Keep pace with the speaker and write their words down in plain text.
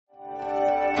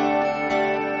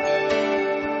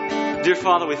Dear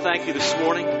Father, we thank you this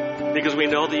morning because we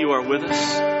know that you are with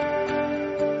us.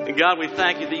 And God, we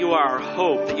thank you that you are our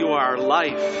hope, that you are our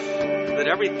life, that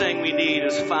everything we need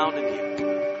is found in you.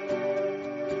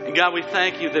 And God, we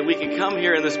thank you that we can come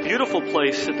here in this beautiful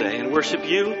place today and worship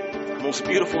you, the most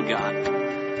beautiful God.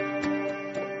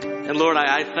 And Lord,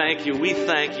 I thank you, we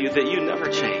thank you that you never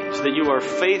change, that you are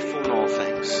faithful in all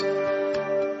things.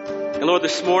 And Lord,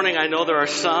 this morning I know there are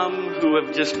some who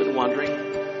have just been wondering.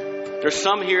 There's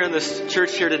some here in this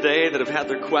church here today that have had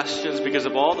their questions because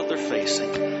of all that they're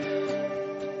facing.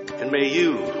 And may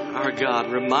you, our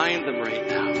God, remind them right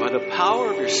now by the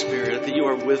power of your Spirit that you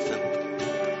are with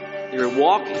them. You're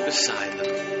walking beside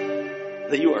them.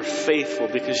 That you are faithful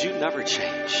because you never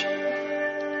change.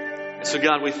 And so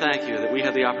God, we thank you that we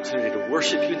have the opportunity to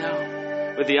worship you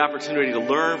now. With the opportunity to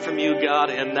learn from you, God,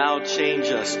 and now change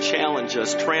us, challenge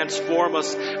us, transform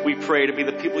us, we pray, to be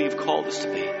the people you've called us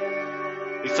to be.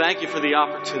 We thank you for the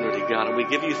opportunity, God, and we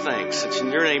give you thanks. It's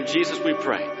in your name, Jesus, we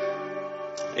pray.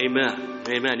 Amen.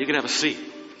 Amen. You can have a seat.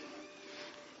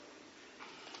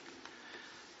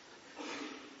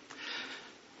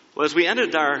 Well, as we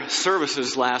ended our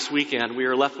services last weekend, we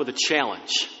were left with a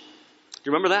challenge. Do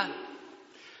you remember that?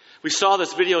 We saw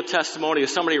this video testimony of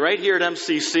somebody right here at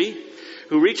MCC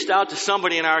who reached out to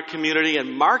somebody in our community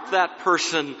and marked that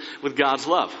person with God's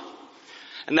love.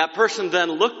 And that person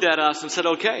then looked at us and said,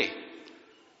 okay,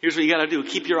 here's what you got to do.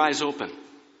 Keep your eyes open.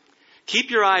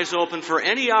 Keep your eyes open for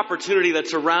any opportunity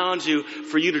that's around you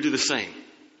for you to do the same.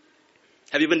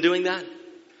 Have you been doing that?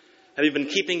 Have you been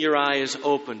keeping your eyes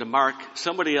open to mark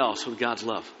somebody else with God's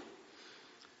love?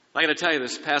 I got to tell you,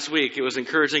 this past week, it was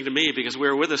encouraging to me because we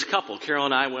were with this couple. Carol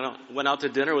and I went out to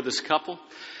dinner with this couple,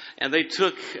 and they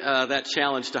took that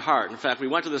challenge to heart. In fact, we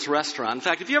went to this restaurant. In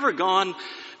fact, have you ever gone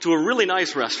to a really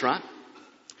nice restaurant?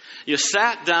 You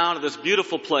sat down at this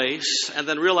beautiful place and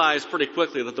then realized pretty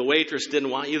quickly that the waitress didn't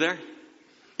want you there?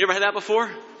 You ever had that before?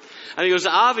 I mean, it was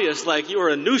obvious, like you were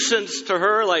a nuisance to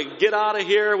her, like, get out of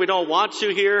here, we don't want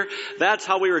you here. That's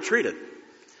how we were treated.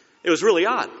 It was really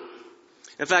odd.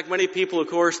 In fact, many people, of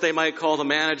course, they might call the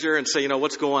manager and say,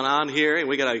 what's going on here? And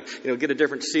we got to, get a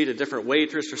different seat, a different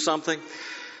waitress or something.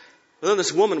 But then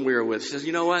this woman we were with, she says,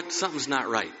 you know what? Something's not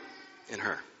right in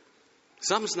her.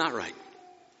 Something's not right.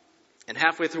 And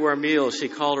halfway through our meal, she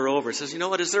called her over and says, you know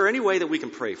what? Is there any way that we can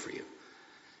pray for you?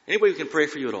 Any way we can pray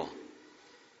for you at all?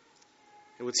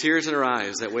 And with tears in her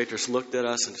eyes, that waitress looked at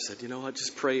us and said, you know what?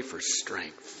 Just pray for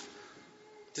strength.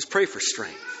 Just pray for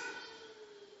strength.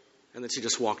 And then she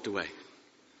just walked away.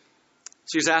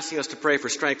 She was asking us to pray for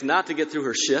strength, not to get through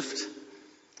her shift,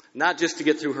 not just to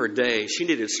get through her day. She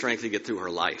needed strength to get through her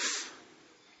life.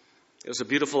 It was a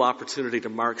beautiful opportunity to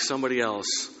mark somebody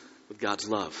else with God's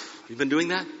love. You've been doing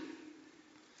that?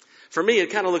 For me,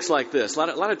 it kind of looks like this. A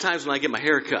lot of times when I get my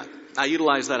hair cut, I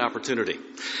utilize that opportunity.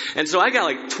 And so I got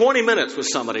like 20 minutes with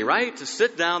somebody, right? To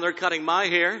sit down, they're cutting my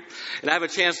hair, and I have a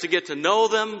chance to get to know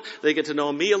them. They get to know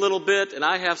me a little bit, and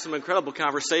I have some incredible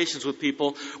conversations with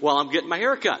people while I'm getting my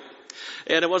hair cut.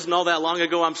 And it wasn't all that long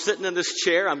ago, I'm sitting in this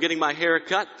chair, I'm getting my hair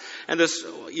cut, and this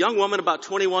young woman, about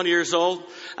 21 years old,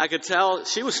 I could tell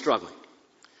she was struggling.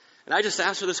 And I just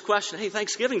asked her this question, hey,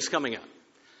 Thanksgiving's coming up.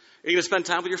 Are you going to spend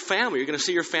time with your family? Are you going to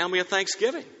see your family at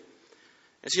Thanksgiving?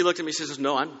 And she looked at me and she says,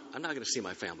 no, I'm not going to see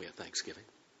my family at Thanksgiving.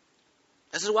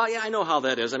 I said, well, yeah, I know how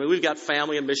that is. I mean, we've got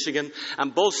family in Michigan on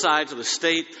both sides of the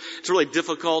state. It's really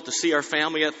difficult to see our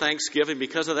family at Thanksgiving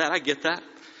because of that. I get that.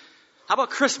 How about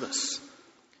Christmas?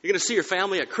 You're going to see your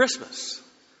family at Christmas.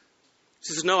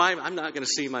 She says, no, I'm not going to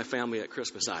see my family at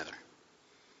Christmas either.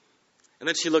 And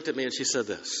then she looked at me and she said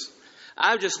this.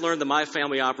 I've just learned that my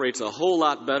family operates a whole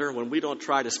lot better when we don't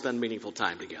try to spend meaningful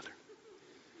time together.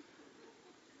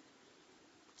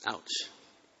 Ouch.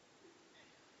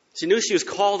 She knew she was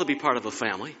called to be part of a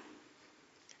family,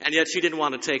 and yet she didn't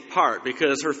want to take part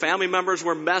because her family members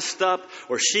were messed up,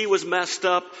 or she was messed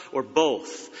up, or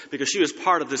both, because she was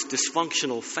part of this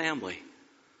dysfunctional family.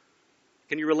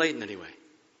 Can you relate in any way?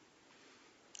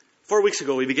 4 weeks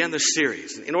ago, we began this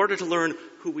series in order to learn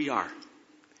who we are.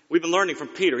 We've been learning from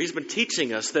Peter. He's been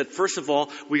teaching us that, first of all,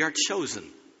 we are chosen.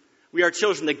 We are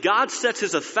chosen, that God sets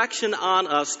his affection on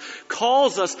us,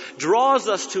 calls us, draws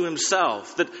us to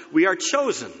himself, that we are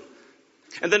chosen.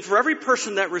 And then for every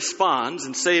person that responds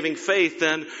in saving faith,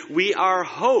 then we are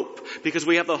hope, because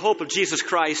we have the hope of Jesus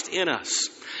Christ in us.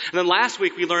 And then last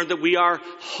week we learned that we are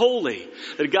holy,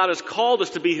 that God has called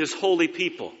us to be his holy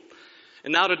people.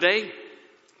 And now today,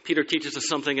 Peter teaches us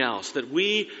something else, that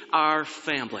we are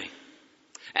family.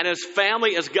 And as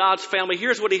family, as God's family,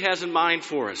 here's what he has in mind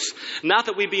for us. Not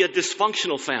that we be a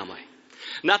dysfunctional family.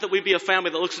 Not that we be a family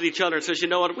that looks at each other and says, you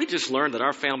know what, we just learned that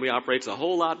our family operates a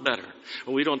whole lot better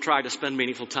when we don't try to spend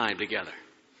meaningful time together.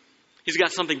 He's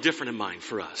got something different in mind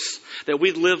for us, that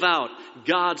we live out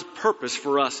God's purpose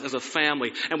for us as a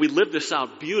family, and we live this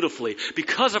out beautifully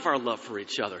because of our love for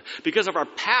each other, because of our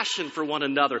passion for one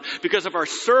another, because of our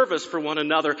service for one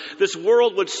another. This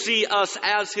world would see us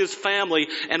as His family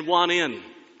and want in.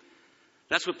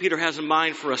 That's what Peter has in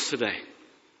mind for us today.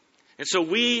 And so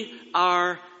we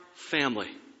are family.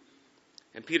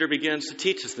 And Peter begins to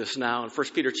teach us this now in 1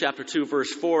 Peter chapter 2,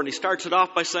 verse 4, and he starts it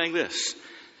off by saying this: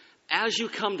 as you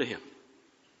come to Him,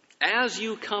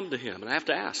 and I have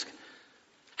to ask,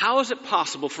 how is it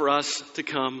possible for us to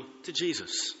come to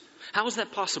Jesus? How is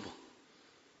that possible?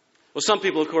 Well, some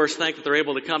people, of course, think that they're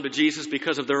able to come to Jesus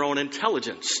because of their own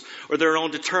intelligence or their own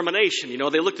determination. You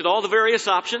know, they looked at all the various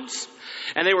options,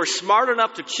 and they were smart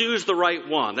enough to choose the right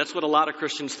one. That's what a lot of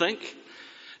Christians think.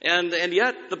 And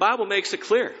yet, the Bible makes it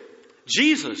clear.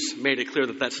 Jesus made it clear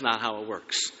that that's not how it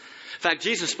works. In fact,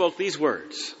 Jesus spoke these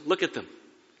words. Look at them.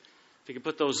 If you can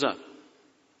put those up.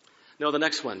 No, the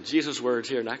next one. Jesus' words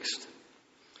here next.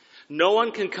 No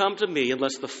one can come to me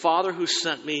unless the Father who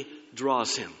sent me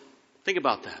draws him. Think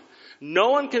about that.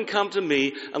 No one can come to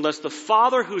me unless the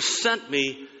Father who sent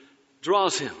me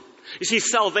draws him. You see,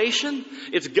 salvation,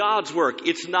 it's God's work.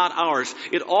 It's not ours.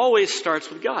 It always starts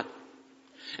with God.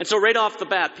 And so right off the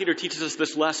bat, Peter teaches us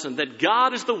this lesson, that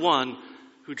God is the one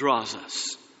who draws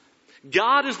us.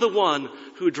 God is the one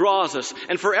who draws us.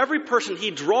 And for every person He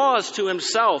draws to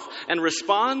Himself and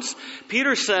responds,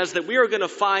 Peter says that we are going to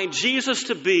find Jesus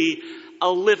to be a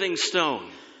living stone.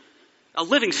 A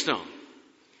living stone.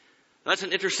 That's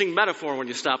an interesting metaphor when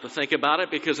you stop to think about it,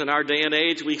 because in our day and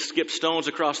age, we skip stones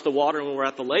across the water when we're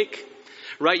at the lake.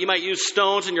 Right? You might use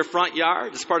stones in your front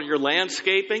yard as part of your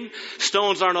landscaping.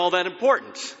 Stones aren't all that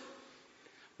important.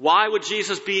 Why would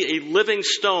Jesus be a living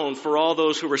stone for all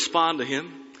those who respond to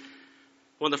Him?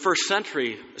 Well, in the first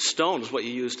century, stone was what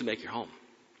you used to make your home.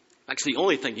 That's the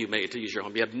only thing you made to use your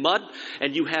home. You had mud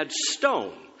and you had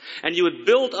stone. And you would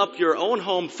build up your own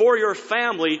home for your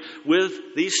family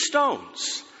with these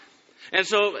stones. And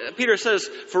so Peter says,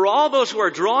 for all those who are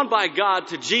drawn by God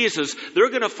to Jesus, they're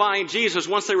going to find Jesus,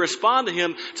 once they respond to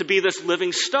Him, to be this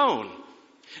living stone.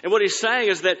 And what he's saying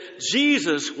is that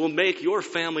Jesus will make your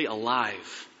family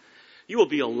alive. You will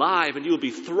be alive and you will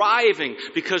be thriving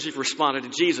because you've responded to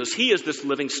Jesus. He is this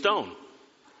living stone.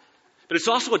 But it's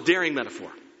also a daring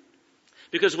metaphor.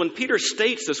 Because when Peter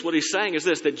states this, what he's saying is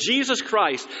this, that Jesus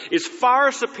Christ is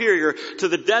far superior to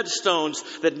the dead stones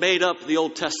that made up the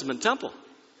Old Testament temple.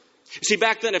 See,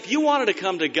 back then, if you wanted to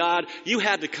come to God, you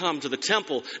had to come to the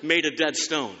temple made of dead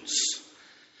stones.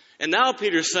 And now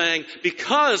Peter's saying,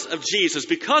 because of Jesus,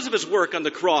 because of His work on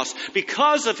the cross,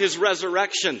 because of His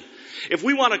resurrection, if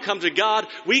we want to come to God,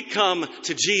 we come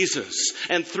to Jesus.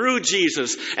 And through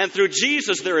Jesus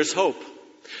there is hope.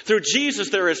 Through Jesus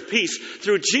there is peace.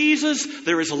 Through Jesus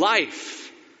there is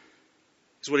life.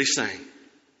 That's what he's saying.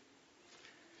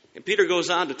 And Peter goes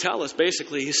on to tell us,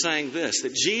 basically, he's saying this,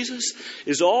 that Jesus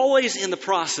is always in the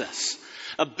process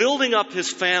of building up His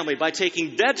family by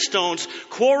taking dead stones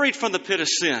quarried from the pit of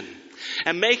sin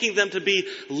and making them to be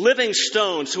living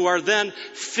stones who are then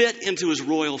fit into His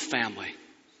royal family.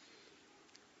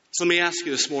 So let me ask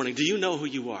you this morning, do you know who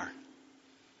you are?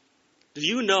 Do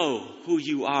you know who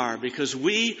you are? Because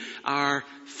we are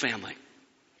family.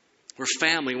 We're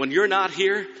family. When you're not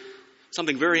here,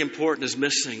 something very important is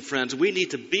missing, friends. We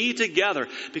need to be together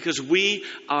because we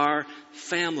are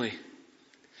family.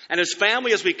 And as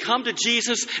family, as we come to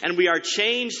Jesus and we are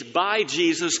changed by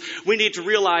Jesus, we need to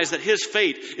realize that His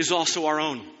fate is also our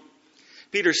own.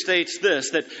 Peter states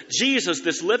this, that Jesus,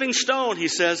 this living stone, he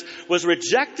says, was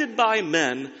rejected by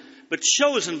men, but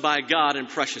chosen by God and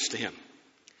precious to Him.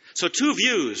 So two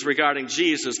views regarding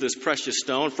Jesus, this precious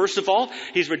stone. First of all,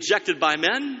 He's rejected by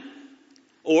men,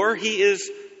 or He is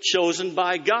chosen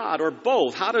by God, or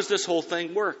both. How does this whole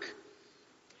thing work?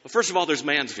 Well, first of all, there's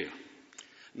man's view.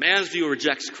 Man's view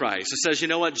rejects Christ. It says, you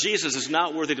know what? Jesus is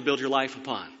not worthy to build your life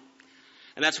upon.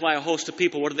 And that's why a host of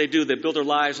people, what do? They build their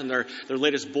lives on their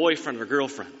latest boyfriend or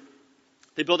girlfriend.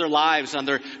 They build their lives on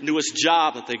their newest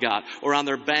job that they got or on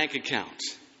their bank account.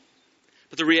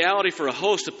 But the reality for a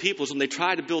host of people is when they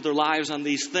try to build their lives on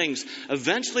these things,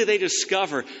 eventually they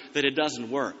discover that it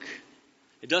doesn't work.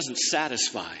 It doesn't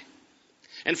satisfy.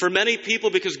 And for many people,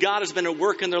 because God has been at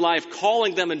work in their life,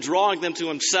 calling them and drawing them to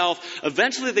Himself,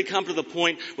 eventually they come to the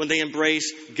point when they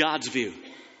embrace God's view.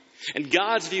 And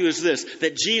God's view is this,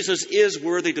 that Jesus is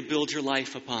worthy to build your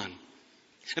life upon.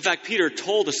 In fact, Peter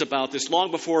told us about this long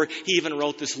before he even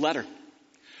wrote this letter.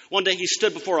 One day he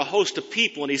stood before a host of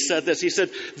people and he said this. He said,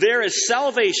 "There is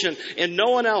salvation in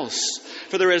no one else,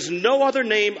 for there is no other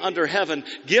name under heaven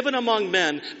given among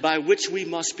men by which we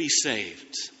must be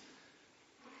saved."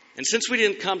 And since we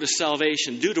didn't come to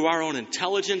salvation due to our own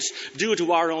intelligence, due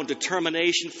to our own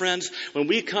determination, friends, when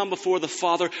we come before the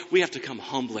Father, we have to come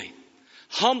humbly.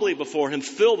 Humbly before Him,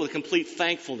 filled with complete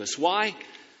thankfulness. Why?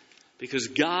 Because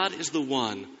God is the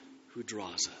one who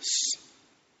draws us.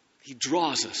 He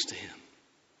draws us to Him.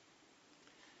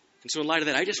 And so in light of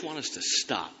that, I just want us to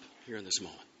stop here in this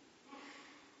moment.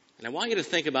 And I want you to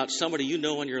think about somebody you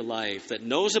know in your life that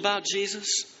knows about Jesus,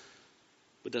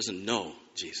 but doesn't know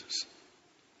Jesus.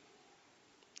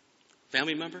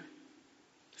 Family member,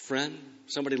 friend,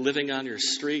 somebody living on your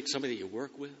street, somebody that you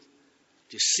work with.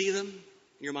 Do you see them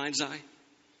in your mind's eye?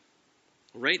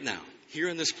 Right now, here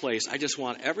in this place, I just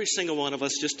want every single one of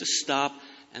us just to stop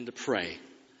and to pray.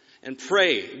 And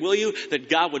pray, will you, that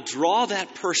God would draw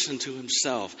that person to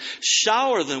Himself.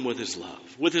 Shower them with His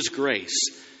love, with His grace,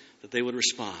 that they would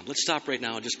respond. Let's stop right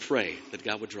now and just pray that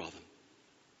God would draw them.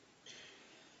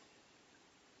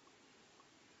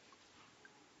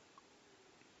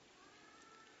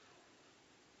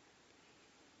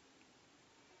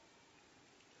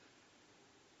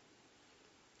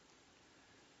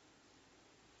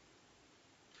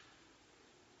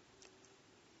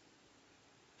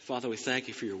 Father, we thank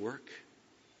You for Your work.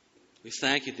 We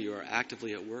thank You that You are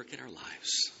actively at work in our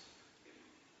lives.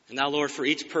 And now, Lord, for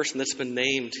each person that's been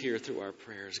named here through our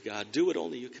prayers, God, do what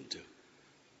only You can do.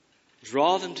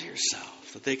 Draw them to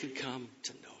Yourself, that they could come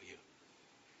to know You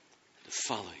and to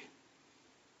follow You.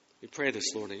 We pray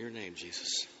this, Lord, in Your name,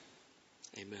 Jesus.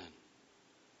 Amen.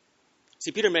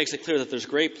 See, Peter makes it clear that there's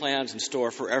great plans in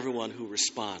store for everyone who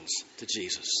responds to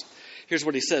Jesus. Here's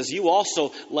what he says. You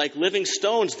also, like living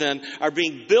stones then, are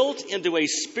being built into a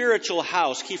spiritual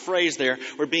house. Key phrase there.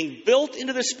 We're being built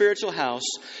into the spiritual house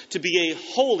to be a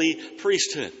holy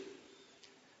priesthood.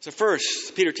 So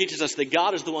first, Peter teaches us that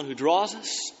God is the one who draws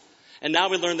us. And now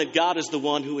we learn that God is the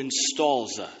one who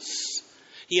installs us.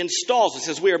 He installs us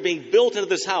as we are being built into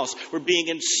this house. We're being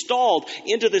installed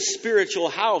into this spiritual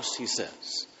house, he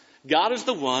says. God is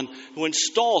the one who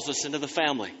installs us into the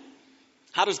family.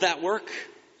 How does that work?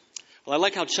 Well, I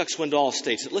like how Chuck Swindoll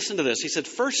states it. Listen to this. He said,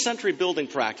 first century building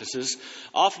practices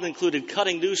often included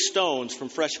cutting new stones from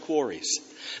fresh quarries,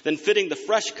 then fitting the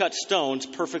fresh cut stones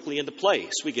perfectly into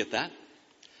place. We get that.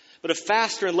 But a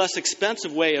faster and less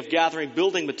expensive way of gathering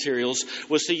building materials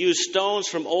was to use stones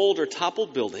from old or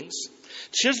toppled buildings,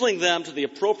 chiseling them to the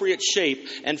appropriate shape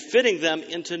and fitting them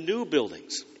into new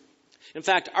buildings. In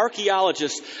fact,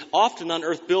 archaeologists often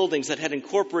unearthed buildings that had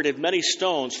incorporated many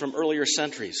stones from earlier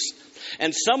centuries.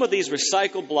 And some of these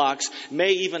recycled blocks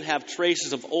may even have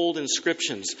traces of old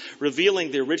inscriptions,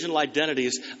 revealing the original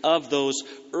identities of those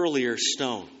earlier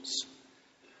stones.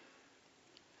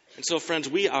 And so, friends,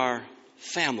 we are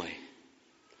family.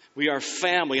 We are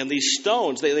family. And these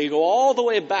stones, they go all the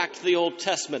way back to the Old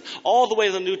Testament, all the way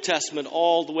to the New Testament,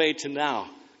 all the way to now.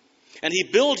 And he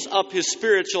builds up his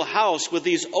spiritual house with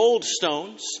these old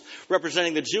stones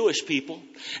representing the Jewish people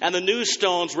and the new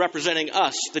stones representing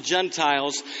us, the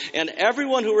Gentiles, and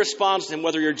everyone who responds to him,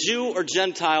 whether you're Jew or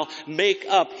Gentile, make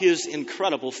up his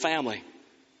incredible family.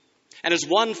 And as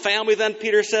one family then,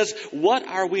 Peter says, what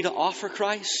are we to offer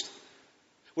Christ?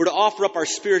 We're to offer up our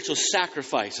spiritual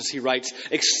sacrifice, as he writes,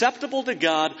 acceptable to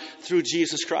God through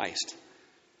Jesus Christ.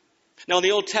 Now, in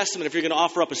the Old Testament, if you're going to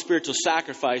offer up a spiritual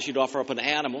sacrifice, you'd offer up an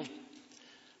animal.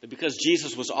 But because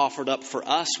Jesus was offered up for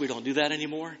us, we don't do that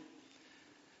anymore.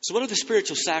 So what are the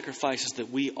spiritual sacrifices that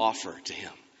we offer to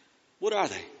him? What are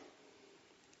they?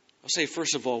 I'll say,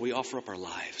 first of all, we offer up our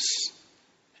lives,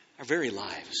 our very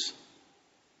lives.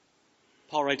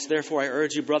 Paul writes, therefore, I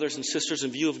urge you, brothers and sisters,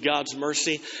 in view of God's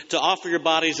mercy, to offer your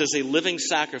bodies as a living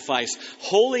sacrifice,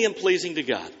 holy and pleasing to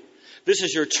God. This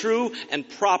is your true and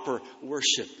proper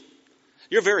worship.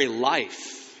 Your very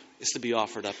life is to be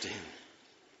offered up to him.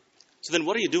 So then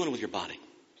what are you doing with your body?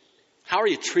 How are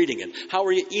you treating it? How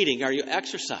are you eating? Are you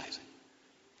exercising?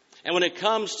 And when it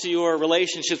comes to your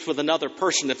relationships with another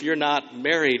person, if you're not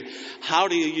married, how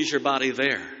do you use your body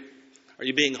there? Are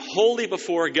you being holy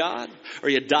before God? Or are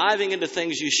you diving into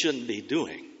things you shouldn't be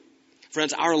doing?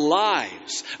 Friends, our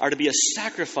lives are to be a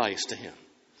sacrifice to him.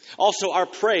 Also, our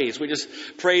praise. We just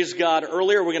praised God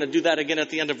earlier. We're going to do that again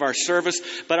at the end of our service.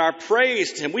 But our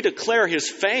praise to him, we declare his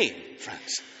fame,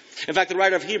 friends. In fact, the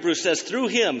writer of Hebrews says, through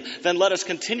him, then let us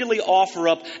continually offer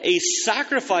up a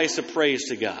sacrifice of praise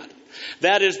to God.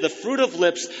 That is the fruit of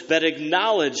lips that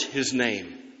acknowledge his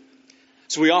name.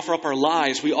 So we offer up our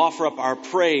lives, we offer up our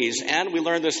praise, and we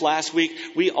learned this last week,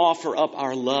 we offer up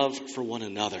our love for one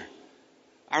another.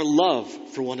 our love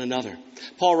for one another.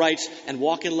 Paul writes, and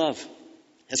walk in love,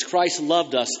 as Christ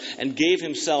loved us and gave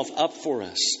himself up for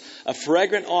us, a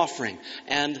fragrant offering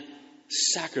and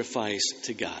sacrifice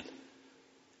to God.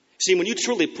 See, when you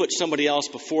truly put somebody else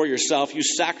before yourself, you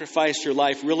sacrifice your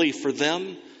life really for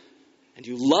them, and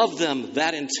you love them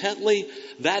that intently,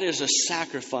 that is a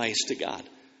sacrifice to God.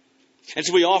 And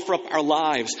so we offer up our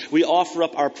lives, we offer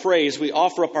up our praise, we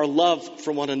offer up our love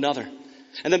for one another.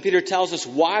 And then Peter tells us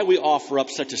why we offer up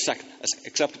such an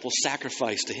acceptable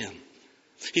sacrifice to him.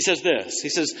 He says this,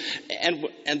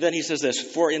 and then he says this,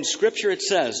 for in Scripture it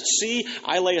says, see,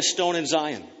 I lay a stone in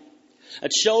Zion, a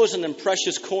chosen and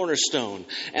precious cornerstone,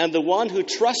 and the one who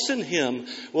trusts in him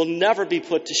will never be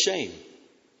put to shame.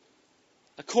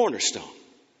 A cornerstone.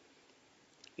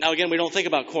 Now again, we don't think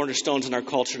about cornerstones in our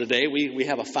culture today. We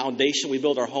have a foundation we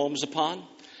build our homes upon.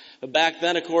 But back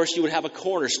then, of course, you would have a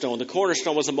cornerstone. The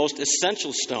cornerstone was the most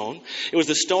essential stone. It was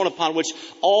the stone upon which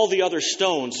all the other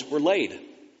stones were laid.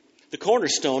 The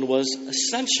cornerstone was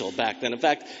essential back then. In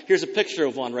fact, here's a picture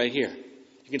of one right here.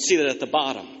 You can see that at the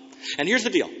bottom. And here's the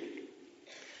deal.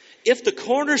 If the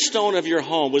cornerstone of your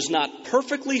home was not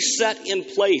perfectly set in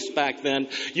place back then,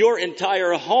 your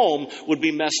entire home would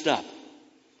be messed up.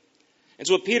 And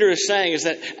so what Peter is saying is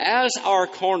that as our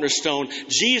cornerstone,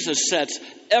 Jesus sets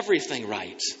everything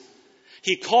right.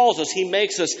 He calls us, he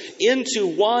makes us into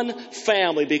one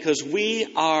family because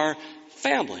we are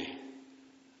family.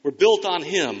 We're built on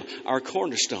him, our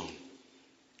cornerstone.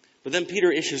 But then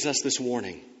Peter issues us this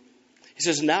warning. He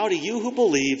says, now to you who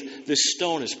believe, this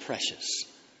stone is precious.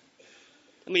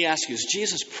 Let me ask you, is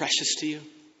Jesus precious to you?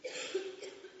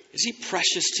 Is he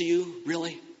precious to you,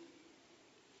 really?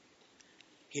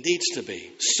 He needs to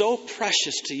be. So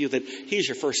precious to you that he's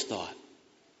your first thought.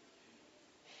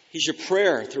 He's your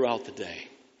prayer throughout the day.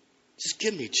 Just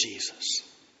give me Jesus.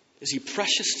 Is he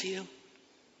precious to you?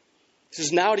 He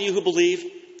says, now to you who believe,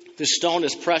 this stone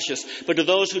is precious. But to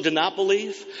those who do not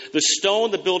believe, the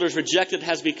stone the builders rejected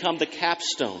has become the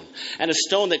capstone, and a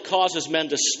stone that causes men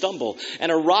to stumble,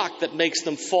 and a rock that makes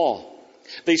them fall.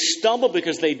 They stumble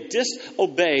because they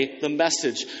disobey the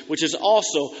message, which is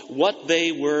also what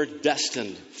they were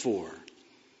destined for.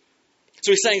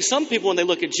 So he's saying some people, when they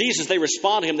look at Jesus, they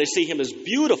respond to him, they see him as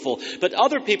beautiful. But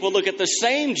other people look at the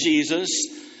same Jesus,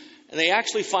 and they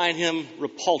actually find him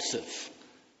repulsive.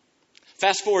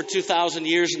 Fast forward 2,000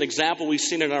 years, an example we've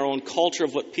seen in our own culture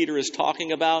of what Peter is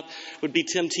talking about would be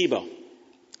Tim Tebow.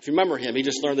 If you remember him, he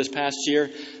just learned this past year,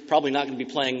 probably not going to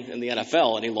be playing in the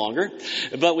NFL any longer.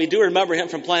 But we do remember him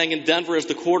from playing in Denver as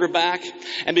the quarterback.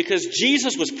 And because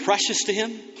Jesus was precious to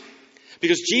him,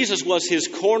 because Jesus was his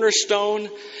cornerstone,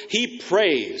 he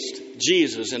praised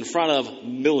Jesus in front of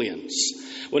millions.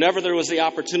 Whenever there was the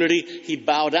opportunity, he'd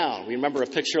bow down. We remember a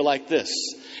picture like this.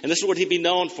 And this is what he'd be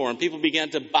known for. And people began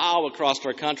to bow across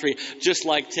our country just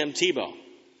like Tim Tebow.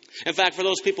 In fact, for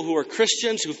those people who are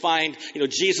Christians who find,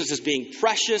 Jesus as being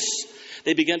precious,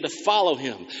 they begin to follow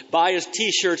him, buy his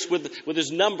T-shirts with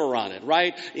his number on it,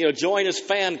 right? Join his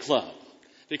fan club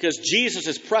because Jesus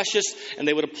is precious, and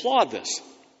they would applaud this.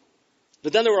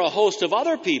 But then there were a host of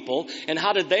other people, and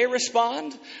how did they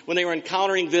respond when they were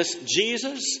encountering this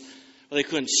Jesus? Well, they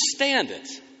couldn't stand it.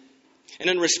 And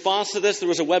in response to this, there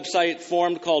was a website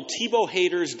formed called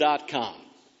TebowHaters.com.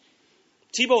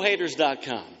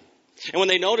 TebowHaters.com. And when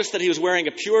they noticed that he was wearing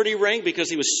a purity ring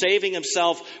because he was saving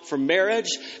himself for marriage,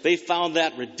 they found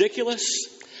that ridiculous.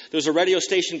 There was a radio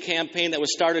station campaign that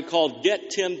was started called Get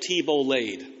Tim Tebow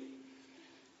Laid.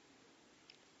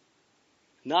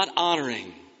 Not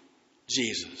honoring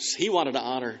Jesus. He wanted to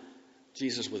honor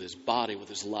Jesus with his body, with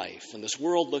his life. And this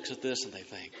world looks at this and they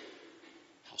think,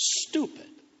 how stupid.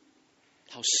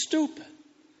 How stupid.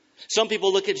 Some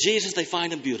people look at Jesus, they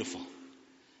find him beautiful.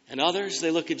 And others,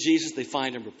 they look at Jesus, they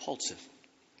find him repulsive.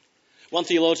 One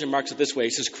theologian marks it this way.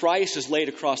 He says, Christ is laid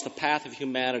across the path of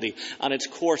humanity on its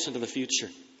course into the future.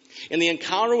 In the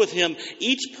encounter with him,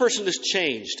 each person is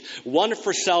changed. One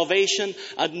for salvation,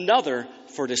 another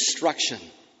for destruction.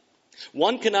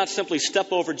 One cannot simply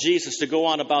step over Jesus to go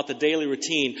on about the daily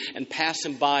routine and pass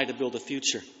him by to build a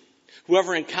future.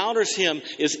 Whoever encounters him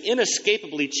is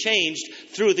inescapably changed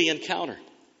through the encounter.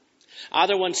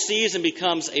 Either one sees and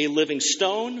becomes a living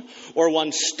stone, or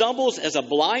one stumbles as a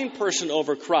blind person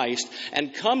over Christ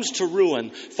and comes to ruin,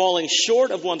 falling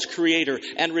short of one's Creator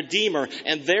and Redeemer,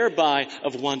 and thereby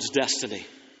of one's destiny.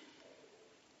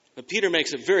 But Peter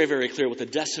makes it very, very clear what the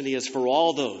destiny is for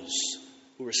all those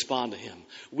who respond to him.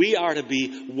 We are to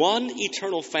be one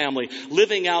eternal family,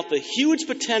 living out the huge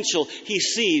potential he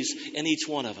sees in each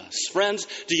one of us. Friends,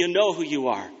 do you know who you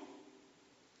are?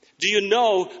 Do you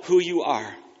know who you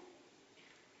are?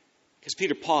 Because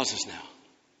Peter pauses now.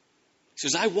 He He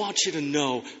says, I want you to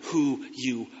know who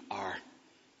you are.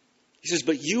 He says,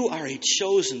 but you are a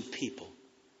chosen people.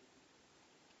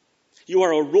 You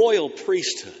are a royal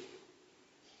priesthood.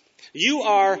 You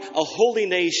are a holy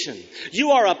nation.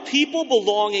 You are a people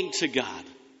belonging to God.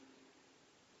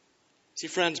 See,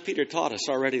 friends, Peter taught us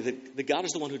already that God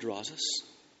is the one who draws us.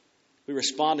 We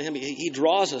respond to him. He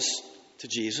draws us to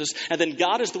Jesus. And then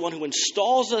God is the one who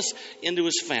installs us into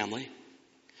his family.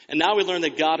 And now we learn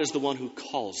that God is the one who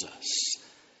calls us.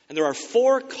 And there are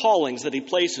 4 callings that he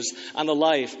places on the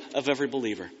life of every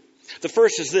believer. The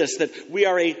first is this, that we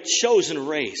are a chosen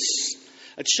race.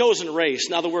 A chosen race.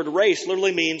 Now, the word race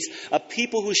literally means a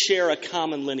people who share a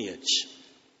common lineage.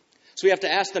 So we have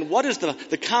to ask then, what is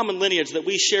the common lineage that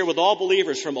we share with all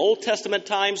believers from Old Testament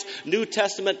times, New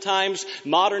Testament times,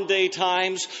 modern day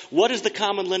times? What is the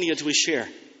common lineage we share?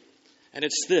 And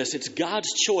it's this. It's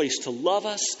God's choice to love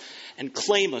us and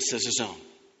claim us as his own.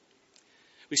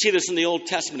 We see this in the Old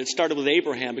Testament. It started with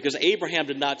Abraham because Abraham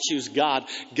did not choose God.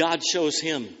 God chose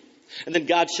him. And then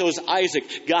God chose Isaac.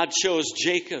 God chose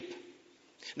Jacob.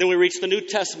 Then we reach the New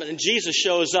Testament and Jesus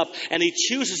shows up and he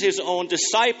chooses his own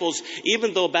disciples,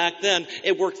 even though back then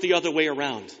it worked the other way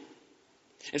around.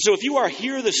 And so if you are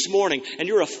here this morning and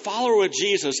you're a follower of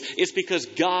Jesus, it's because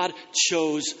God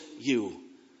chose you.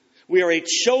 We are a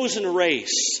chosen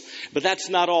race, but that's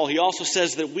not all. He also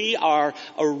says that we are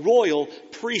a royal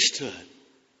priesthood.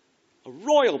 A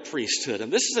royal priesthood.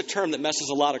 And this is a term that messes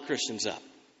a lot of Christians up.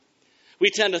 We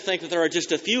tend to think that there are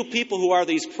just a few people who are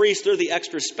these priests. They're the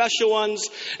extra special ones.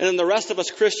 And then the rest of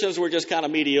us Christians, we're just kind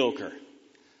of mediocre.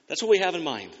 That's what we have in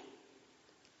mind.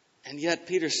 And yet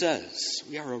Peter says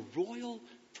we are a royal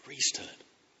priesthood.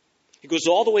 He goes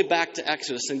all the way back to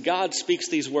Exodus, and God speaks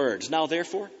these words. Now,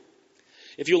 therefore,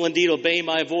 if you will indeed obey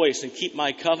my voice and keep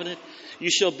my covenant, you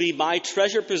shall be my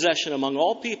treasured possession among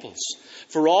all peoples,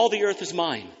 for all the earth is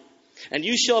mine. And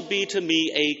you shall be to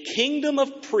me a kingdom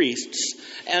of priests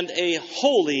and a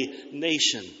holy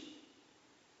nation.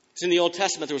 In the Old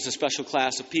Testament, there was a special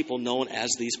class of people known as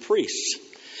these priests.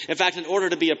 In fact, in order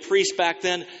to be a priest back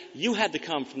then, you had to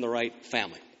come from the right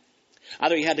family.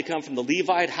 Either you had to come from the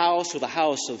Levite house or the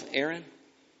house of Aaron.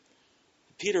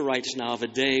 Peter writes now of a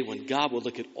day when God will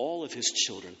look at all of his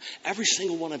children, every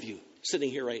single one of you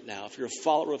sitting here right now, if you're a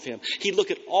follower of him, he'd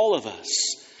look at all of us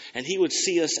and he would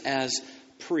see us as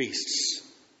priests.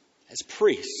 As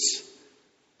priests.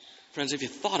 Friends, have you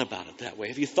thought about it that way?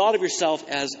 Have you thought of yourself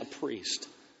as a priest?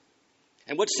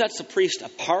 And what sets a priest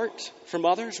apart from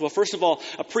others? Well, first of all,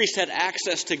 a priest had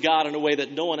access to God in a way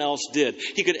that no one else did.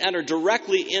 He could enter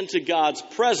directly into God's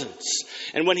presence.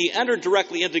 And when he entered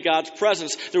directly into God's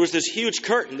presence, there was this huge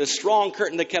curtain, this strong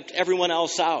curtain that kept everyone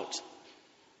else out.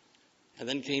 And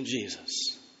then came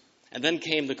Jesus. And then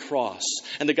came the cross.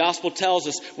 And the gospel tells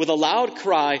us, with a loud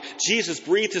cry, Jesus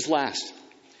breathed his last.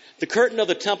 The curtain of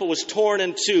the temple was torn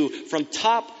in two from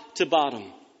top to bottom.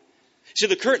 See,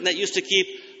 the curtain that used to keep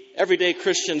everyday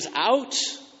Christians out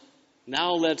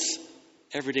now lets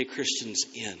everyday Christians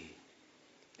in.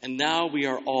 And now we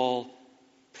are all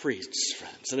priests,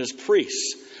 friends. And as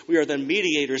priests, we are then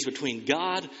mediators between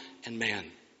God and man.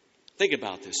 Think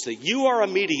about this, that you are a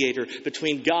mediator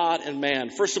between God and man.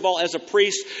 First of all, as a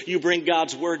priest, you bring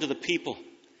God's word to the people.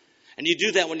 And you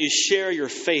do that when you share your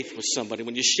faith with somebody,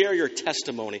 when you share your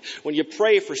testimony, when you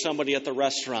pray for somebody at the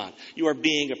restaurant. You are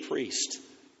being a priest.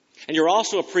 And you're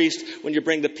also a priest when you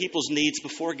bring the people's needs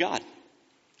before God.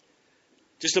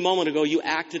 Just a moment ago, you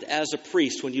acted as a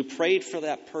priest when you prayed for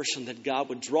that person that God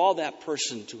would draw that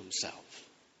person to himself.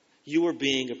 You are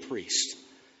being a priest.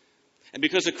 And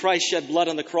because of Christ shed blood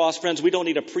on the cross, friends, we don't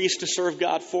need a priest to serve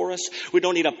God for us. We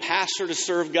don't need a pastor to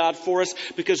serve God for us,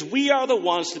 because we are the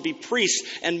ones to be priests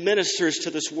and ministers to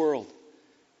this world.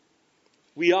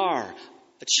 We are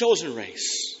a chosen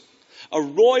race, a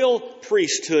royal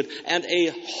priesthood, and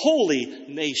a holy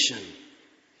nation.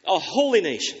 A holy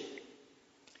nation.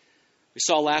 We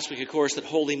saw last week, of course, that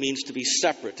holy means to be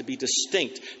separate, to be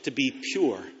distinct, to be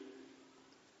pure.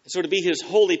 So to be his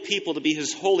holy people, to be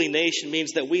his holy nation,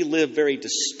 means that we live very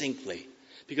distinctly,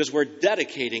 because we're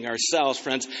dedicating ourselves,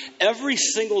 friends, every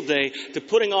single day to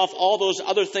putting off all those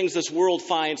other things this world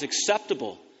finds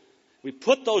acceptable. We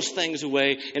put those things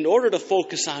away in order to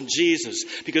focus on Jesus,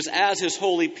 because as his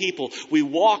holy people, we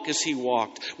walk as he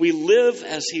walked, we live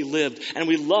as he lived, and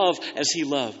we love as he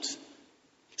loved.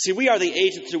 See, we are the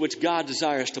agent through which God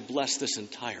desires to bless this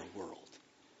entire world.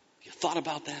 Have you thought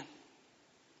about that?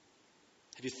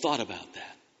 Have you thought about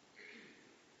that?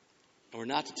 And we're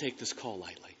not to take this call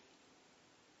lightly.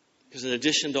 Because in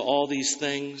addition to all these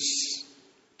things,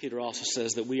 Peter also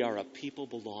says that we are a people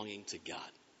belonging to God.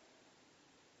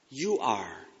 You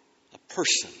are a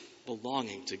person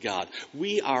belonging to God.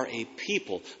 We are a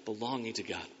people belonging to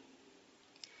God.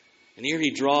 And here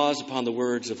he draws upon the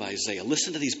words of Isaiah.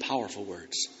 Listen to these powerful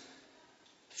words.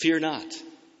 Fear not,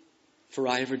 for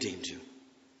I have redeemed you.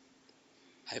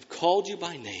 I have called you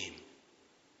by name.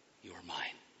 You are mine.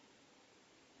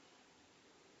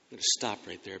 I'm going to stop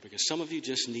right there because some of you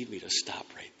just need me to stop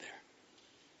right there.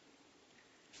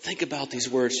 Think about these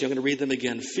words. So I'm going to read them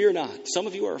again. Fear not. Some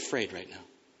of you are afraid right now.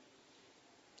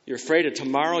 You're afraid of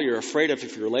tomorrow. You're afraid of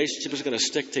if your relationship is going to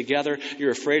stick together.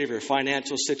 You're afraid of your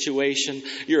financial situation.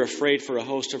 You're afraid for a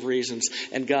host of reasons.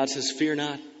 And God says, fear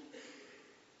not.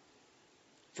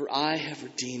 For I have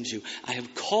redeemed you. I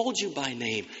have called you by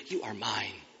name. You are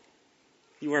mine.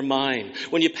 You are mine.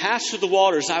 When you pass through the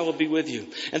waters, I will be with you.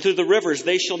 And through the rivers,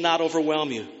 they shall not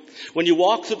overwhelm you. When you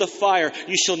walk through the fire,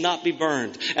 you shall not be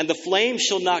burned, and the flame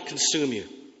shall not consume you.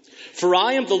 For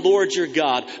I am the Lord your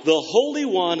God, the Holy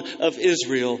One of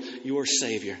Israel, your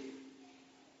Savior.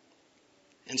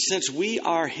 And since we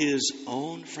are His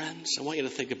own, friends, I want you to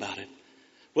think about it.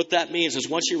 What that means is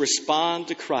once you respond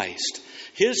to Christ,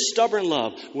 His stubborn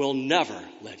love will never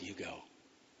let you go.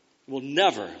 Will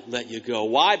never let you go.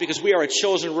 Why? Because we are a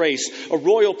chosen race, a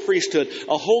royal priesthood,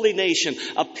 a holy nation,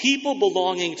 a people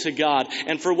belonging to God.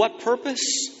 And for what purpose?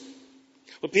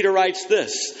 Well, Peter writes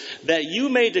this, that you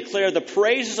may declare the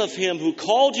praises of Him who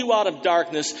called you out of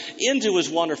darkness into His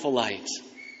wonderful light.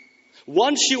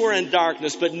 Once you were in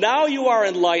darkness, but now you are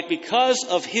in light because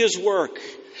of His work.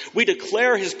 We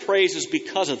declare His praises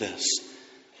because of this.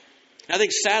 I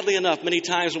think sadly enough, many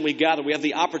times when we gather, we have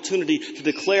the opportunity to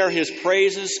declare His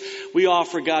praises. We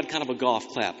offer God kind of a golf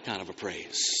clap kind of a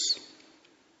praise.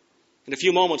 In a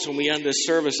few moments when we end this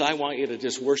service, I want you to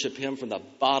just worship Him from the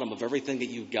bottom of everything that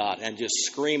you've got and just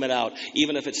scream it out,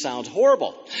 even if it sounds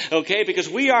horrible. Okay? Because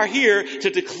we are here to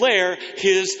declare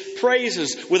His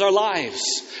praises with our lives,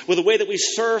 with the way that we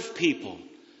serve people,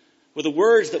 with the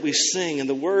words that we sing and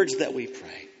the words that we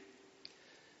pray.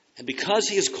 And because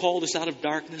He has called us out of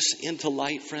darkness into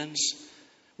light, friends,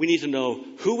 we need to know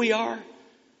who we are,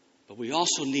 but we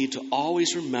also need to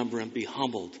always remember and be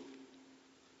humbled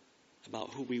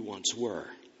about who we once were.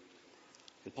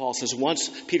 And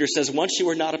Peter says, once you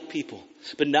were not a people,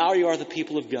 but now you are the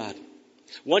people of God.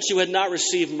 Once you had not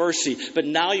received mercy, but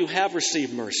now you have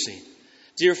received mercy.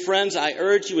 Dear friends, I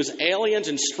urge you as aliens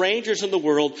and strangers in the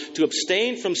world to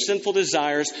abstain from sinful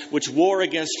desires which war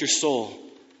against your soul.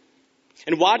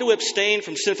 And why do we abstain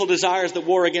from sinful desires that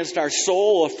war against our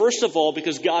soul? Well, first of all,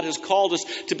 because God has called us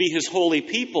to be His holy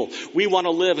people. We want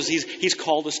to live as He's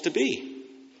called us to be.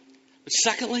 But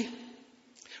secondly,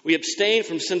 we abstain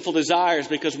from sinful desires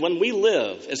because when we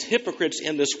live as hypocrites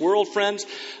in this world, friends,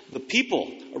 the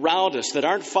people around us that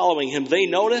aren't following Him, they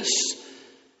notice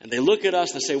and they look at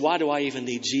us and say, why do I even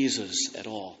need Jesus at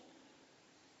all?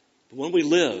 But when we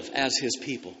live as His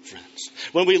people, friends,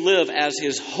 when we live as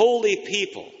His holy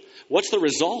people, what's the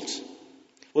result?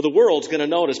 Well, the world's going to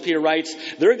notice, Peter writes,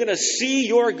 they're going to see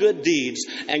your good deeds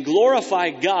and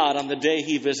glorify God on the day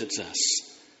He visits us.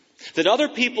 That other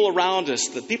people around us,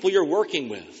 the people you're working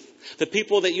with, the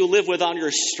people that you live with on your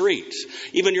street,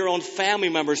 even your own family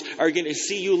members are going to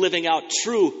see you living out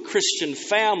true Christian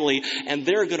family, and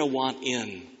they're going to want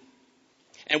in.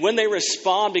 And when they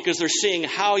respond because they're seeing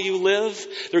how you live,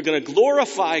 they're going to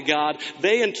glorify God.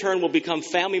 They in turn will become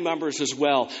family members as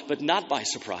well, but not by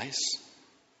surprise.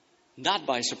 Not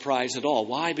by surprise at all.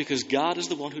 Why? Because God is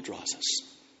the one who draws us.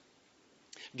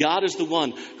 God is the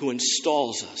one who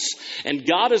installs us. And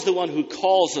God is the one who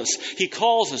calls us. He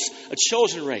calls us a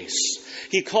chosen race.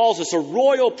 He calls us a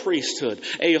royal priesthood,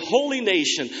 a holy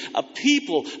nation, a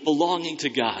people belonging to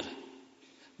God.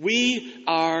 We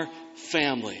are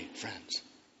family, friends.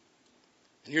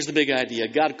 And here's the big idea.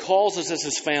 God calls us as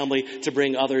His family to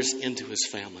bring others into His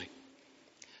family.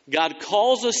 God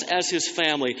calls us as His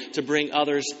family to bring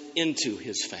others into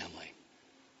His family.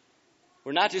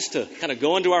 We're not just to kind of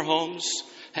go into our homes,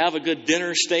 have a good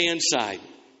dinner, stay inside,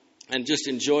 and just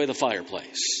enjoy the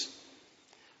fireplace.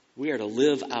 We are to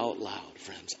live out loud,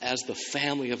 friends, as the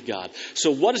family of God.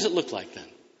 So what does it look like then?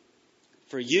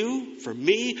 For you, for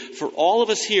me, for all of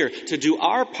us here to do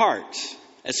our part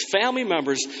as family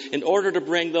members in order to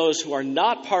bring those who are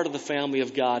not part of the family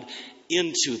of God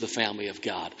into the family of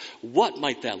God. What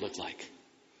might that look like?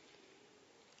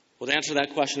 Well, to answer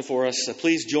that question for us,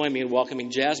 please join me in welcoming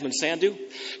Jasmine Sandhu.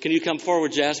 Can you come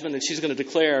forward, Jasmine? And she's going to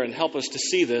declare and help us to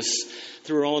see this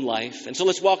through her own life. And so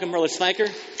let's welcome her. Let's thank her.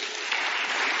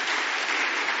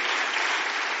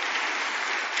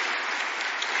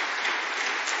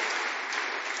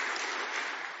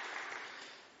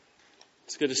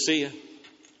 It's good to see you.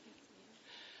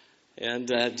 And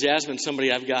Jasmine,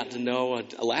 somebody I've gotten to know,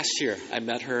 last year I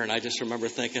met her, and I just remember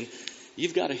thinking,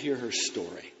 you've got to hear her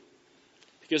story.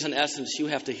 Because in essence, you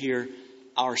have to hear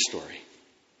our story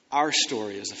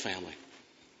as a family.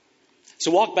 So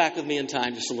walk back with me in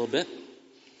time just a little bit.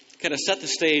 Kind of set the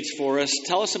stage for us.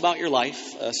 Tell us about your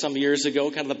life some years ago,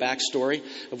 kind of the backstory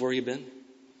of where you've been.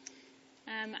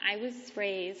 I was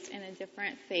raised in a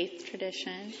different faith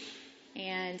tradition,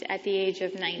 and at the age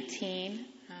of 19,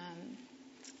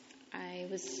 I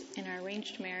was in an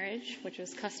arranged marriage, which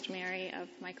was customary of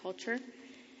my culture.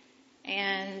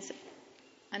 And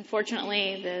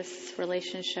unfortunately, this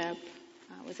relationship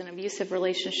was an abusive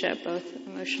relationship, both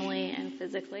emotionally and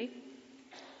physically.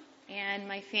 And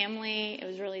my family, it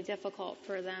was really difficult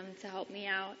for them to help me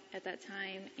out at that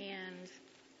time. And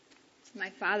my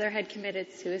father had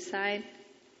committed suicide.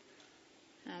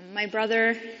 My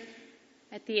brother,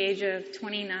 at the age of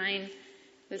 29,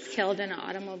 was killed in an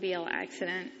automobile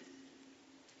accident.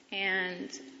 And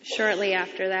shortly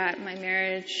after that, my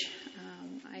marriage,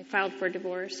 I filed for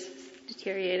divorce,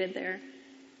 deteriorated there.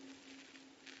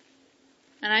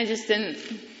 And I just didn't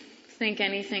think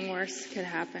anything worse could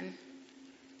happen.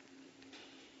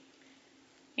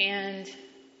 And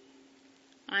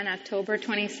on October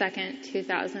 22nd,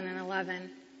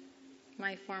 2011,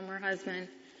 my former husband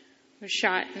was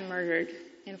shot and murdered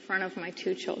in front of my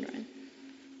 2 children.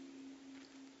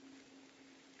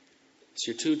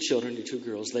 So your 2 children, your 2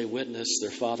 girls, they witnessed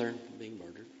their father being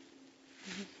murdered.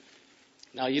 Mm-hmm.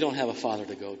 Now, you don't have a father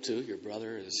to go to. Your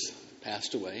brother has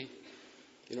passed away.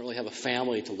 You don't really have a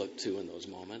family to look to in those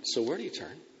moments. So where do you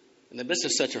turn? In the midst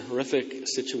of such a horrific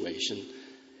situation,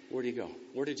 where do you go?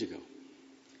 Where did you go?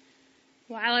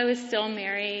 While I was still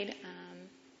married,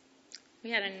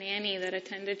 we had a nanny that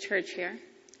attended church here.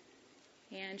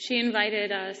 And she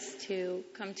invited us to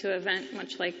come to an event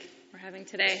much like we're having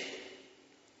today.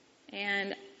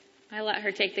 And I let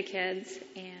her take the kids,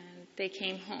 and they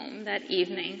came home that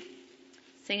evening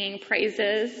singing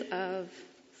praises of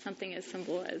something as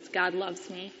simple as God loves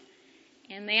me.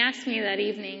 And they asked me that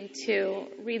evening to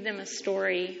read them a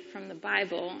story from the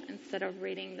Bible instead of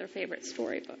reading their favorite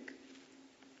storybook.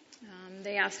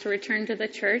 They asked to return to the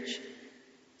church.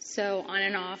 So on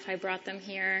and off, I brought them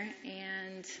here,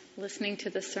 and listening to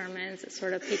the sermons, it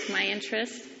sort of piqued my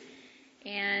interest.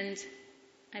 And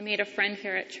I made a friend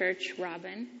here at church,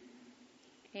 Robin,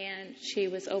 and she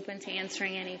was open to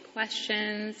answering any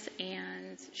questions,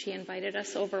 and she invited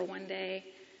us over one day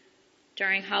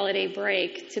during holiday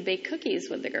break to bake cookies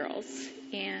with the girls.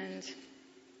 And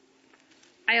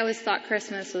I always thought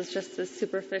Christmas was just a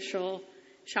superficial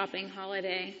shopping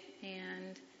holiday,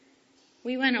 and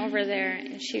we went over there,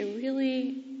 and she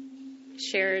really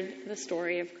shared the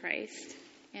story of Christ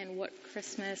and what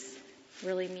Christmas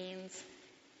really means.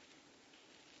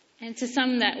 And to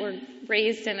some that were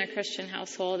raised in a Christian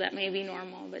household, that may be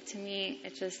normal, but to me,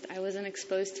 I wasn't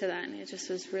exposed to that, and it just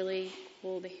was really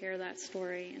cool to hear that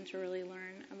story and to really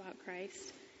learn about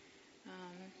Christ.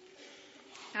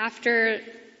 After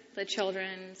the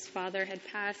children's father had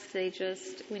passed,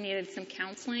 we needed some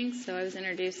counseling, so I was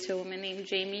introduced to a woman named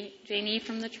Janie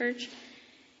from the church,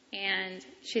 and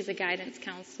she's a guidance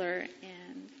counselor,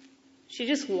 and she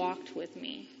just walked with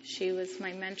me. She was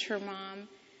my mentor mom.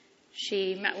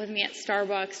 She met with me at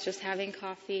Starbucks, just having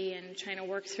coffee and trying to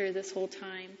work through this whole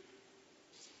time.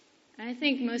 And I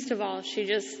think most of all, she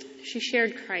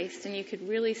shared Christ, and you could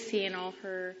really see in all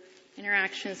her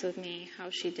interactions with me how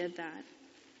she did that.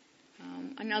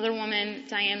 Another woman,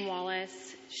 Diane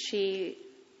Wallace, she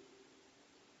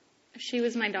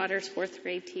was my daughter's 4th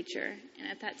grade teacher. And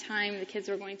at that time, the kids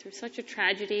were going through such a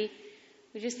tragedy.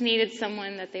 We just needed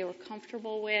someone that they were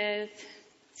comfortable with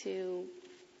to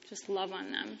just love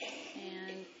on them.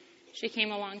 And she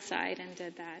came alongside and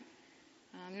did that.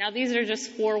 Now, these are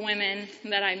just 4 women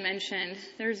that I mentioned.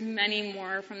 There's many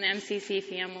more from the MCC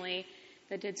family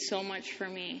that did so much for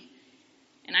me.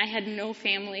 And I had no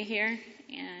family here,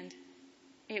 and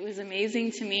it was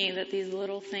amazing to me that these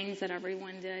little things that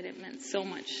everyone did, it meant so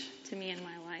much to me in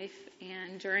my life.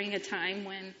 And during a time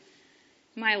when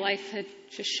my life had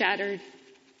just shattered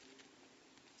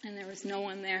and there was no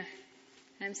one there,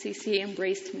 MCC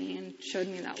embraced me and showed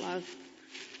me that love.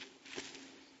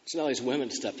 So not these women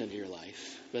stepped into your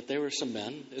life, but there were some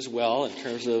men as well in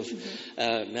terms of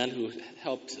men who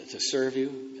helped to serve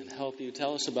you and help you.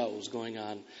 Tell us about what was going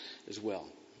on as well.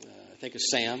 Think of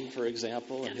Sam, for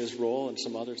example, and his role, and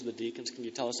some others of the deacons. Can you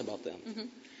tell us about them? Mm-hmm.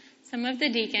 Some of the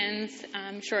deacons,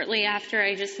 shortly after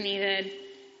I just needed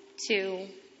to,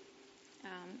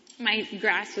 my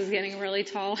grass was getting really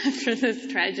tall after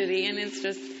this tragedy, and it's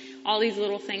just all these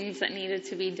little things that needed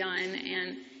to be done.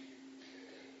 And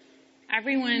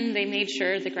everyone, they made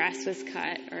sure the grass was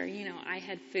cut, or, I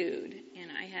had food.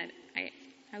 And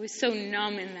I was so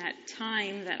numb in that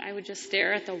time that I would just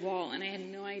stare at the wall, and I had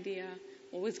no idea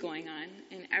what was going on.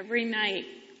 And every night,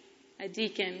 a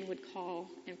deacon would call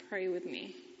and pray with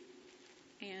me.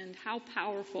 And how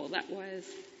powerful that was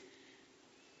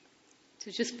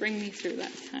to just bring me through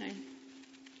that time.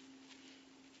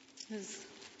 It was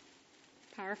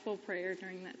powerful prayer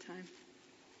during that time.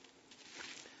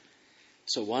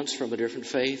 So once from a different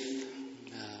faith,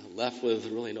 left with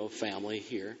really no family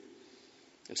here.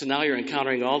 And so now you're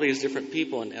encountering all these different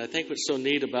people. And I think what's so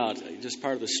neat about just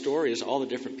part of the story is all the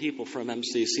different people from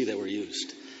MCC that were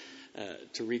used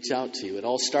to reach out to you. It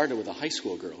all started with a high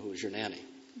school girl who was your nanny.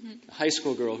 Mm-hmm. A high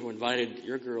school girl who invited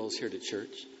your girls here to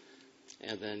church.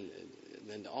 And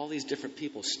then all these different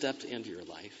people stepped into your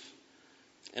life.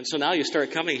 And so now you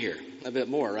start coming here a bit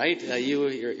more, right?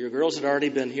 Your girls had already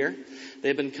been here.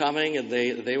 They've been coming, and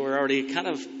they were already kind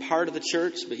of part of the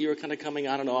church, but you were kind of coming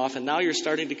on and off. And now you're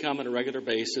starting to come on a regular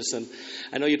basis. And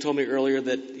I know you told me earlier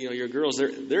that your girls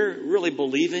they're really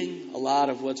believing a lot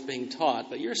of what's being taught.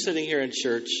 But you're sitting here in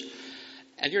church,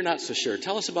 and you're not so sure.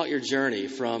 Tell us about your journey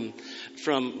from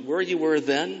where you were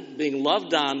then, being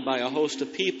loved on by a host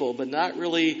of people, but not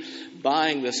really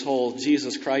buying this whole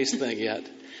Jesus Christ thing yet.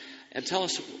 And tell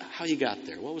us how you got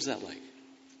there. What was that like?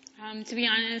 To be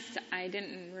honest, I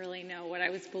didn't really know what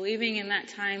I was believing in that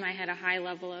time. I had a high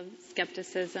level of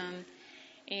skepticism,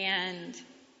 and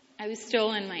I was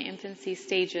still in my infancy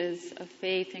stages of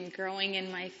faith and growing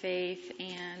in my faith,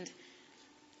 and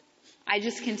I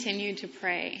just continued to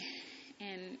pray.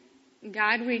 And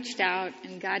God reached out,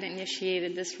 and God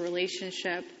initiated this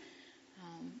relationship,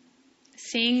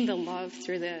 seeing the love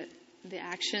through the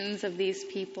actions of these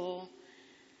people,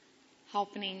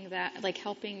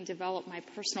 helping develop my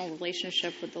personal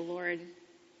relationship with the Lord.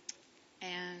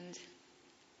 And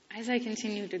as I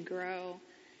continued to grow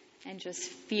and just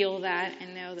feel that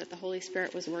and know that the Holy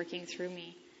Spirit was working through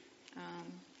me,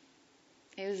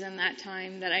 it was in that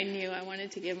time that I knew I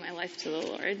wanted to give my life to the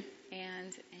Lord.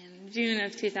 And in June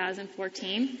of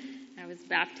 2014, I was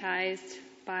baptized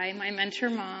by my mentor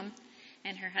mom,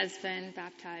 and her husband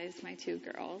baptized my two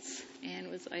girls,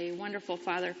 and was a wonderful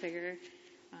father figure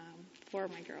for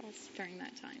my girls during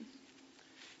that time.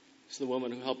 So the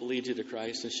woman who helped lead you to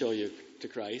Christ and show you to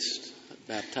Christ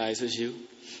baptizes you.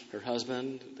 Her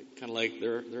husband, kind of like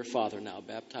their father now,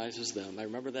 baptizes them. I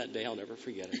remember that day. I'll never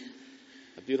forget it.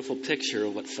 A beautiful picture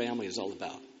of what family is all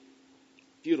about.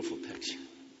 Beautiful picture.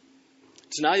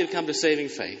 So now you've come to saving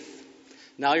faith.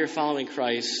 Now you're following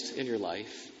Christ in your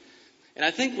life. And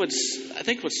I think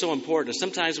what's so important is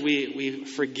sometimes we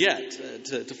forget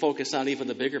to focus on even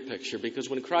the bigger picture, because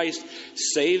when Christ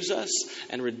saves us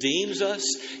and redeems us,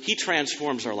 He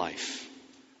transforms our life.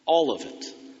 All of it.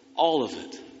 All of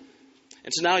it.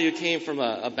 And so now you came from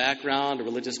a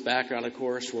religious background, of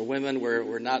course, where women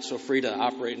were not so free to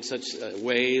operate in such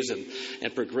ways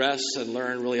and progress and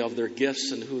learn really of their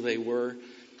gifts and who they were.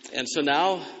 And so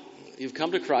now you've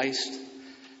come to Christ.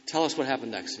 Tell us what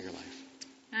happened next in your life.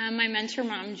 My mentor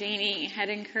mom, Janie, had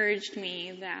encouraged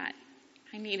me that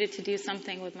I needed to do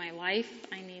something with my life.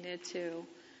 I needed to,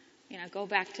 go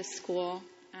back to school.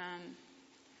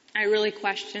 I really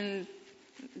questioned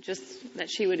just that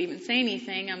she would even say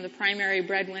anything. I'm the primary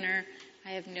breadwinner.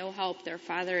 I have no help. Their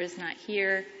father is not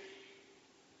here.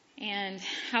 And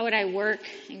how would I work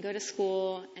and go to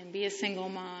school and be a single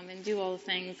mom and do all the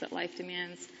things that life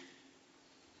demands?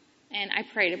 And I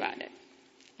prayed about it.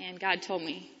 And God told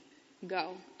me,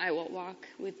 go, I will walk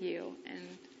with you. And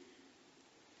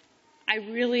I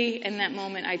really, in that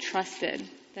moment, I trusted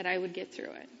that I would get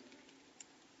through it.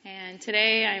 And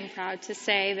today I'm proud to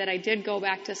say that I did go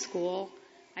back to school.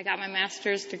 I got my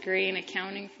master's degree in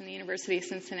accounting from the University of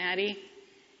Cincinnati.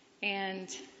 And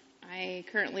I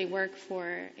currently work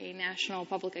for a national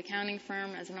public accounting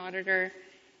firm as an auditor.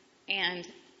 And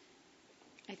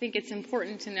I think it's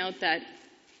important to note that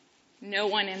no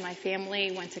one in my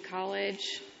family went to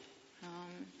college.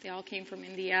 They all came from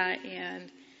India,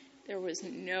 and there was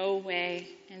no way.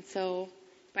 And so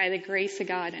by the grace of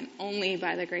God, and only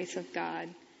by the grace of God,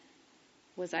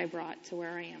 was I brought to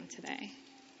where I am today.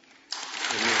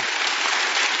 Amen.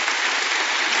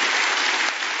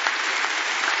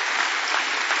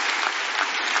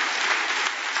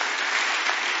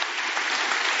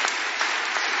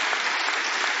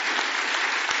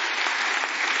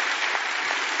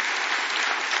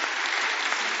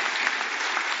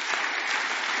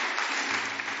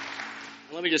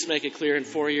 Let me just make it clear, in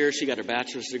 4 years, she got her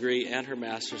bachelor's degree and her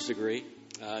master's degree.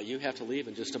 You have to leave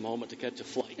in just a moment to catch a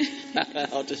flight.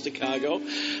 out to Chicago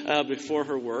before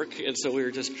her work. And so we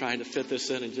were just trying to fit this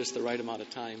in just the right amount of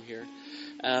time here.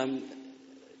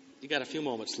 You got a few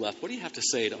moments left. What do you have to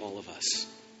say to all of us?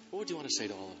 What would you want to say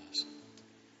to all of us?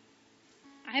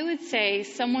 I would say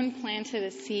someone planted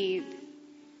a seed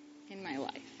in my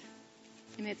life.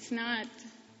 And it's not,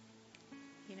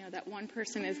 that one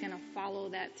person is going to follow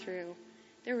that through.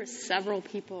 There were several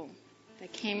people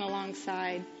that came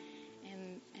alongside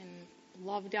and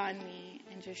loved on me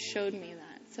and just showed me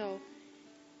that. So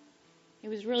it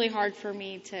was really hard for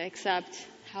me to accept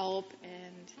help,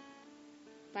 and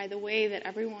by the way that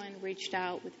everyone reached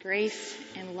out with grace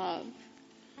and love.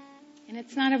 And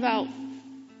it's not about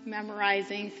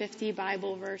memorizing 50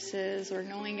 Bible verses or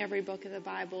knowing every book of the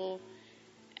Bible,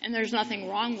 and there's nothing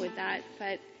wrong with that,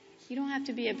 but you don't have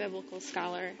to be a biblical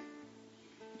scholar.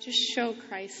 Just show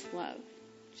Christ's love.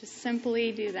 Just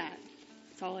simply do that.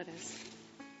 That's all it is.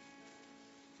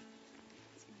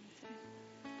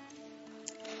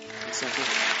 That's simple.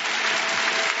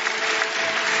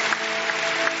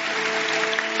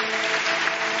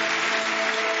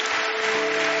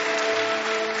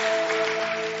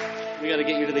 We got to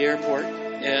get you to the airport.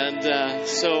 And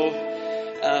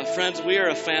friends, we are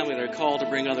a family that are called to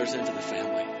bring others into the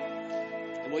family.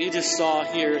 And what you just saw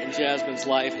here in Jasmine's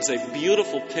life is a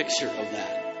beautiful picture of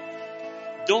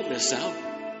that. Don't miss out.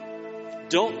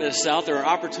 Don't miss out. There are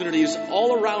opportunities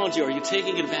all around you. Are you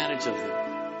taking advantage of them?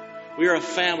 We are a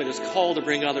family that's called to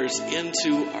bring others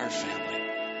into our family.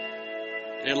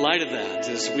 And in light of that,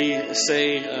 as we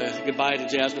say goodbye to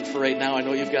Jasmine for right now, I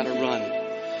know you've got to run.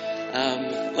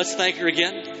 Let's thank her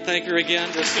again. Thank her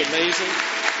again. Just amazing.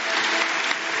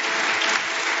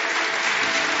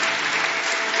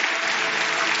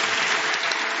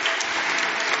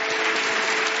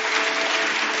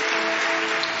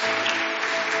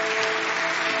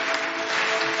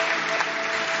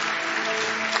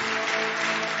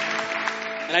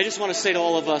 And I just want to say to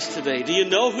all of us today, do you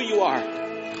know who you are?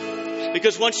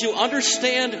 Because once you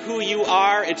understand who you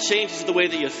are, it changes the way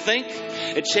that you think.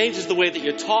 It changes the way that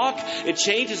you talk. It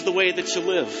changes the way that you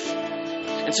live.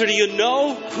 And so do you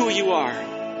know who you are?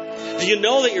 Do you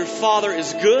know that your Father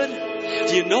is good?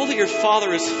 Do you know that your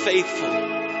Father is faithful?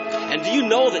 And do you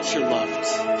know that you're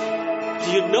loved?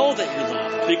 Do you know that you're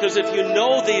loved? Because if you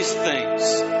know these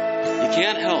things, you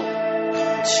can't help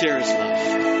but share His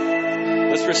love.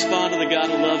 Let's respond to the God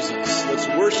who loves us. Let's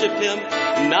worship Him,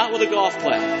 not with a golf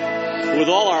clap, but with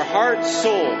all our heart,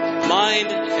 soul, mind,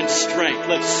 and strength.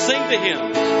 Let's sing to Him,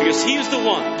 because He is the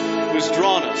one who's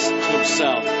drawn us to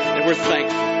Himself, and we're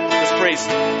thankful. Let's praise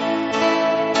Him.